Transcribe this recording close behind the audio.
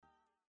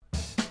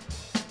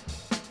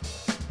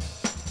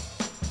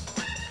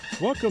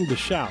Welcome to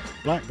Shout,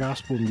 Black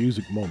Gospel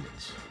Music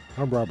Moments.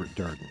 I'm Robert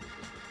Darden.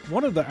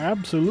 One of the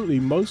absolutely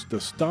most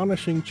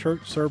astonishing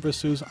church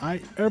services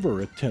I ever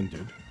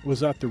attended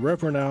was at the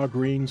Reverend Al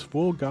Green's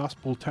Full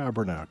Gospel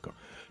Tabernacle,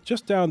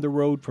 just down the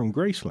road from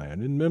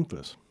Graceland in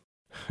Memphis.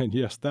 And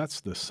yes, that's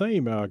the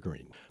same Al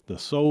Green, the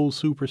soul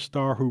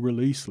superstar who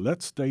released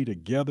Let's Stay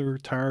Together,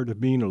 Tired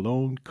of Being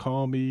Alone,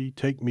 Call Me,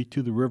 Take Me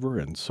to the River,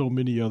 and so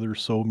many other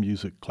soul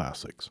music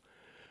classics.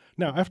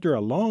 Now, after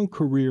a long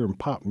career in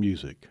pop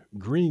music,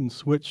 Green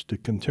switched to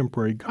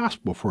contemporary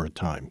gospel for a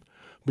time,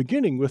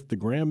 beginning with the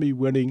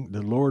Grammy-winning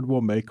The Lord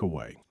Will Make a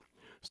Way.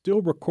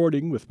 Still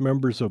recording with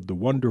members of the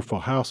wonderful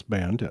house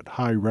band at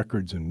High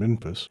Records in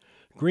Memphis,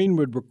 Green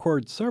would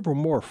record several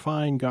more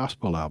fine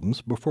gospel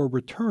albums before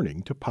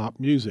returning to pop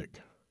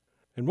music.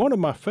 And one of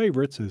my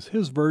favorites is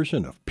his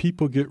version of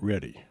People Get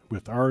Ready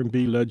with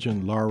R&B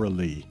legend Laura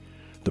Lee.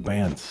 The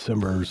band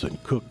simmers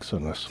and cooks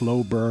on a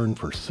slow burn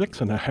for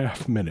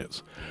 6.5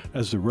 minutes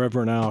as the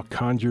Reverend Al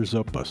conjures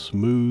up a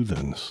smooth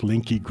and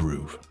slinky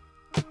groove.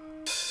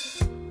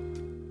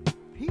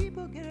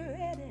 People get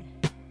ready,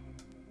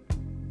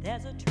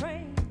 there's a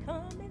train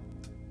coming.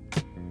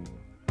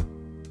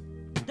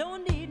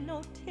 Don't need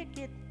no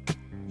ticket,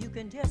 you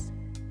can just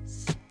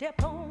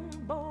step on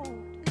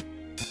board.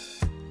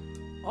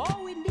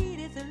 All we need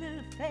is a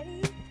little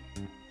faith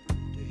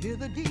to hear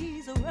the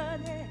diesel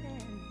running.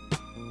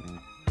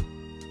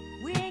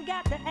 We ain't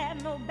got to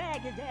have no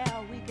baggage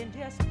there, we can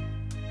just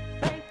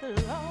thank the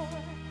Lord.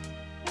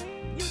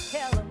 You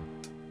tell them,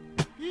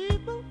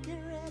 people get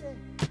ready,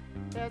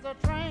 there's a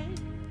train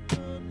to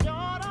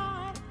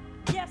Jordan.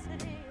 Yes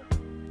it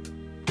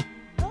is.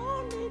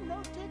 Don't need no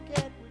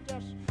ticket, we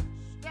just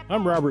step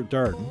I'm Robert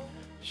Darden. board.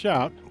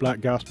 Shout,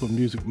 Black Gospel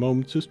Music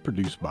Moments is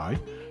produced by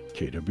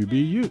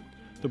KWB Youth,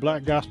 the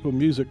Black Gospel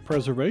Music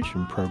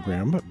Preservation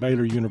Program at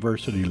Baylor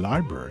University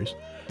Libraries,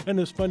 and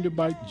is funded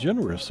by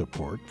generous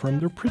support from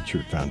the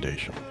Pritchard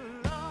Foundation.